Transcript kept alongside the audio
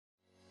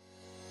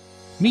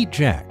Meet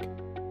Jack.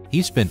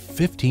 He spent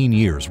 15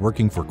 years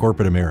working for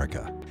corporate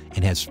America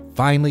and has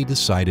finally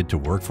decided to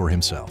work for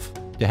himself,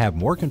 to have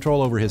more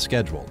control over his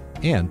schedule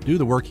and do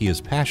the work he is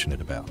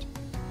passionate about.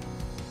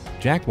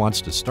 Jack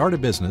wants to start a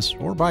business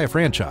or buy a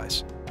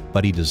franchise,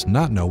 but he does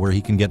not know where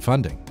he can get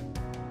funding.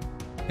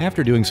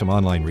 After doing some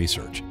online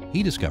research,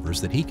 he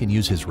discovers that he can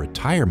use his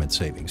retirement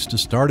savings to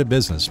start a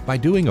business by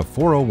doing a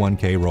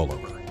 401k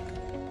rollover.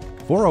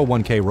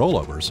 401k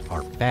rollovers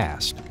are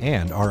fast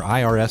and are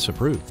IRS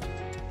approved.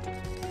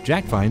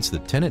 Jack finds the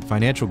Tenet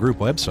Financial Group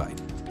website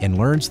and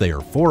learns they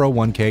are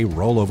 401k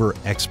rollover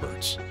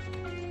experts.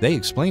 They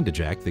explain to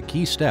Jack the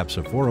key steps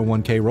of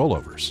 401k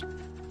rollovers.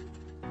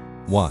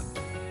 1.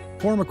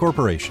 Form a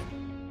corporation.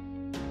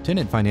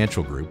 Tenet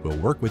Financial Group will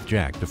work with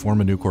Jack to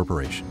form a new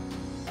corporation.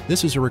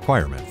 This is a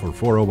requirement for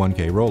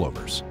 401k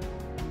rollovers.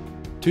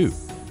 2.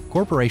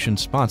 Corporation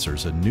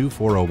sponsors a new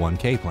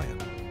 401k plan.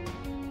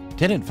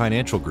 Tenet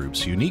Financial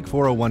Group's unique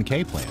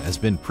 401k plan has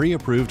been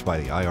pre-approved by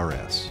the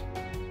IRS.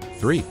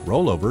 3.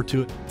 Rollover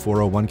to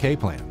 401k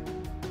plan.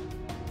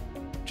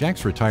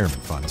 Jack's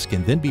retirement funds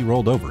can then be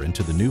rolled over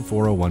into the new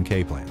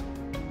 401k plan.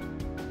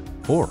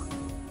 4.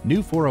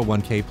 New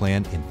 401k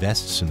plan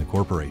invests in the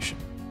corporation.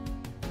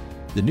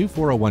 The new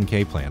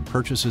 401k plan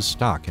purchases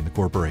stock in the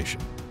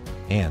corporation,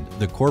 and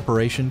the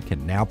corporation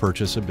can now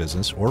purchase a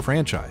business or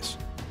franchise.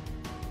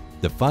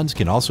 The funds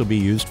can also be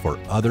used for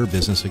other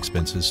business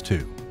expenses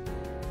too.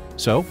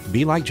 So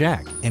be like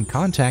Jack and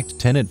contact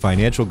Tenet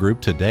Financial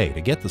Group today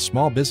to get the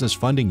small business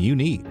funding you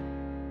need.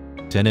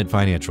 Tenet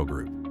Financial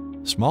Group.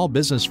 Small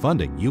business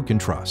funding you can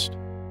trust.